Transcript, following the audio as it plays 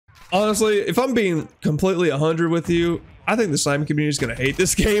Honestly, if I'm being completely 100 with you, I think the sniping community is going to hate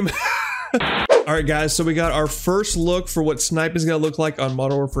this game. All right, guys, so we got our first look for what sniping is going to look like on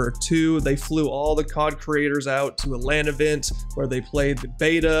Modern Warfare 2. They flew all the COD creators out to a LAN event where they played the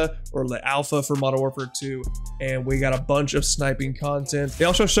beta or the alpha for Modern Warfare 2, and we got a bunch of sniping content. They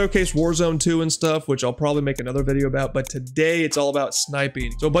also showcased Warzone 2 and stuff, which I'll probably make another video about, but today it's all about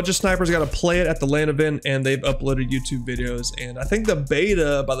sniping. So a bunch of snipers got to play it at the LAN event, and they've uploaded YouTube videos, and I think the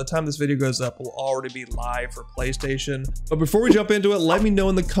beta, by the time this video goes up, will already be live for PlayStation. But before we jump into it, let me know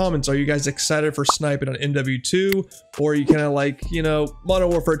in the comments, are you guys excited for sniping on MW2, or are you kind of like, you know, Modern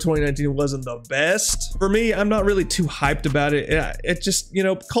Warfare 2019 wasn't the best? For me, I'm not really too hyped about it. It just, you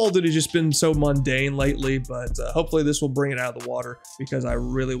know, Call of Duty's just been so mundane lately, but hopefully this will bring it out of the water because I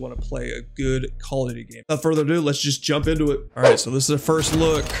really want to play a good Call of Duty game. Without further ado, let's just jump into it. All right, so this is the first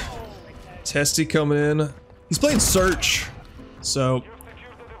look. Testy coming in. He's playing Search. So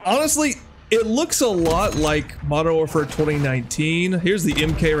honestly, it looks a lot like Modern Warfare 2019. Here's the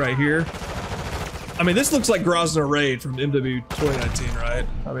MK right here. I mean, this looks like Grozny Raid from MW 2019, right?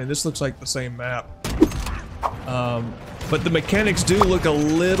 I mean, this looks like the same map. But the mechanics do look a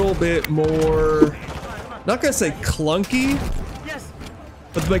little bit more, not gonna say clunky,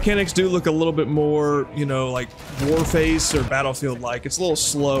 but the mechanics do look a little bit more, you know, like Warface or Battlefield-like. It's a little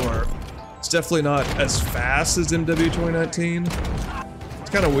slower. It's definitely not as fast as MW 2019.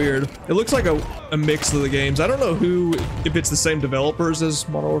 Kind of weird. It looks like a mix of the games. I don't know if it's the same developers as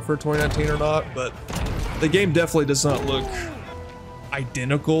Modern Warfare 2019 or not, but the game definitely does not look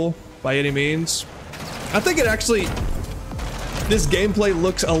identical by any means. I think it actually, this gameplay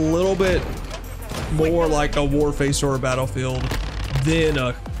looks a little bit more like a Warface or a Battlefield than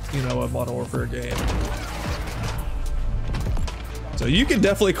a, you know, a Modern Warfare game. So you can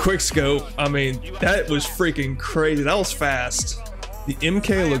definitely quick scope. I mean, that was freaking crazy. That was fast. The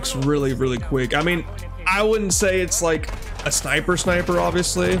MK looks really, really quick. I mean, I wouldn't say it's like a sniper,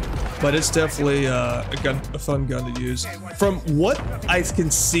 obviously, but it's definitely a fun gun to use. From what I can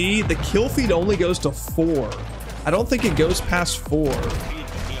see, the kill feed only goes to 4. I don't think it goes past 4.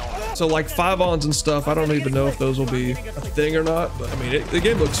 So like 5-ons and stuff, I don't even know if those will be a thing or not, but I mean, the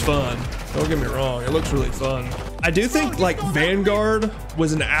game looks fun. Don't get me wrong, it looks really fun. I do think like Vanguard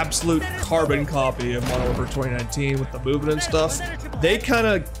was an absolute carbon copy of Modern Warfare 2019 with the movement and stuff. They kind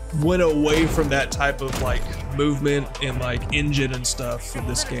of went away from that type of like movement and like engine and stuff for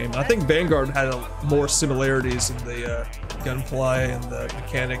this game. I think Vanguard had more similarities in the gunplay and the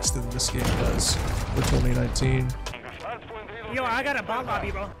mechanics than this game does for 2019. Yo, I got a bot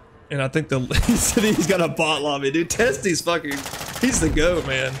lobby, bro. And I think he said he's got a bot lobby, dude. Testy's fucking, he's the GOAT,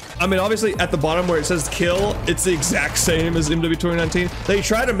 man. I mean, obviously at the bottom where it says kill, it's the exact same as MW 2019. They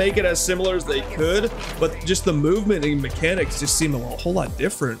try to make it as similar as they could, but just the movement and mechanics just seem a whole lot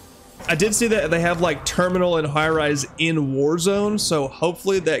different. I did see that they have like terminal and high rise in Warzone, so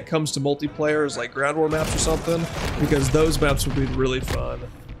hopefully that comes to multiplayer as like ground war maps or something, because those maps would be really fun.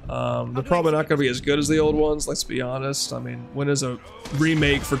 They're probably not going to be as good as the old ones, let's be honest. I mean, when has a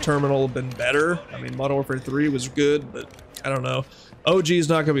remake for Terminal been better? I mean, Modern Warfare 3 was good, but I don't know. OG is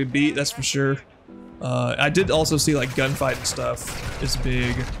not going to be beat, that's for sure. I did also see like gunfight and stuff is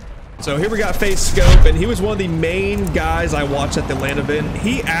big. So here we got Face Scope, and he was one of the main guys I watched at the LAN event.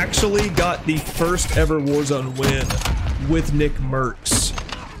 He actually got the first ever Warzone win with Nick Merckx,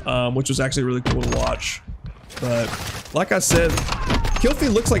 which was actually really cool to watch. But like I said, kill feed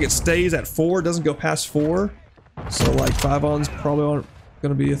looks like it stays at 4, doesn't go past 4. So like 5-ons probably aren't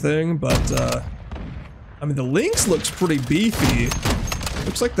gonna be a thing, but I mean the Lynx looks pretty beefy.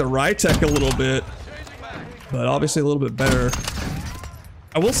 Looks like the Rytech a little bit, but obviously a little bit better.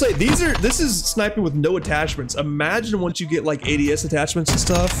 I will say this is sniping with no attachments. Imagine once you get like ADS attachments and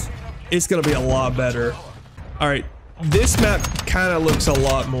stuff, it's gonna be a lot better. All right. This map kind of looks a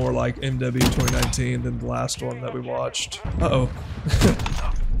lot more like MW 2019 than the last one that we watched. Uh-oh.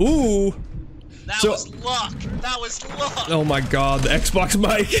 Ooh. That was luck. That was luck. Oh my god, the Xbox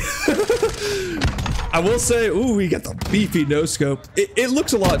mic. I will say, ooh, we got the beefy no-scope. It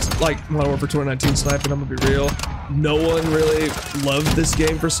looks a lot like Modern Warfare 2019 sniping, I'm gonna be real. No one really loved this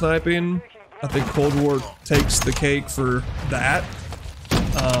game for sniping. I think Cold War takes the cake for that.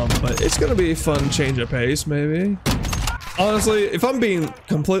 But it's gonna be a fun change of pace, maybe. Honestly, if I'm being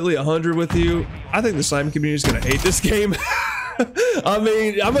completely 100 with you, I think the sniping community is gonna hate this game. I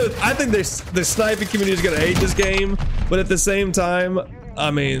mean, I think the sniping community is gonna hate this game, but at the same time, I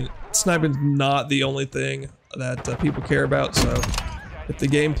mean, sniping's not the only thing that people care about. So, if the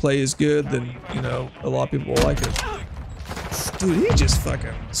gameplay is good, then you know a lot of people will like it. Dude, he just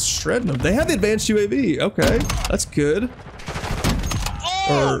fucking shredding them. They have the advanced UAV. Okay, that's good.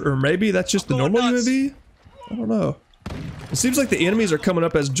 Or maybe that's just the normal UAV? I don't know. It seems like the enemies are coming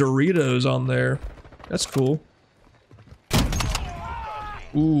up as Doritos on there. That's cool.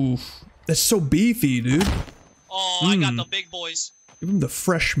 Ooh, that's so beefy, dude. Oh, I got the big boys. Give him the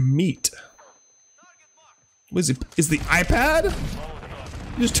fresh meat. What is it? Is the iPad?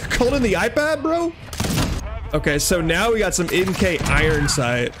 You just called in the iPad, bro? Okay, so now we got some NK iron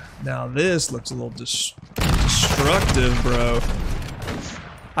sight. Now this looks a little destructive, bro.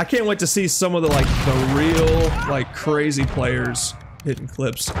 I can't wait to see some of the the real crazy players hitting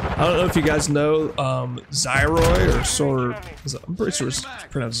clips. I don't know if you guys know Zyroy I'm pretty sure it's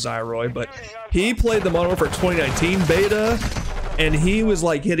pronounced Zyroy, but he played the Modern Warfare 2019 beta, and he was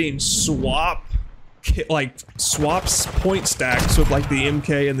hitting swaps point stacks with the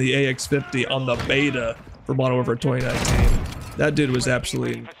MK and the AX50 on the beta for Modern Warfare 2019. That dude was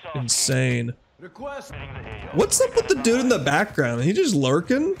absolutely insane. What's up with the dude in the background? Is he just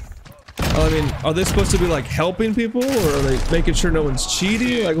lurking? I mean, are they supposed to be helping people, or are they making sure no one's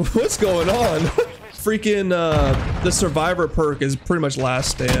cheating? What's going on? Freaking the survivor perk is pretty much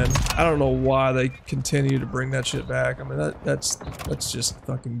last stand. I don't know why they continue to bring that shit back. I mean, that's just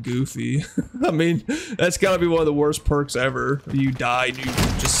fucking goofy. I mean, that's gotta be one of the worst perks ever. You die and you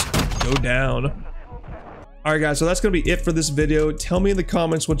just go down. Alright guys, so that's going to be it for this video. Tell me in the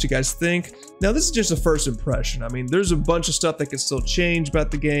comments what you guys think. Now this is just a first impression. I mean, there's a bunch of stuff that can still change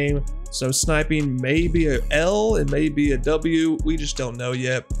about the game. So sniping may be a L, it may be a W, we just don't know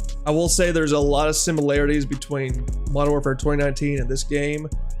yet. I will say there's a lot of similarities between Modern Warfare 2019 and this game.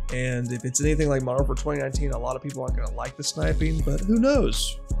 And if it's anything like Modern Warfare 2019, a lot of people aren't going to like the sniping, but who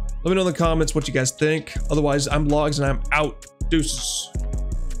knows? Let me know in the comments what you guys think. Otherwise, I'm Logs and I'm out. Deuces.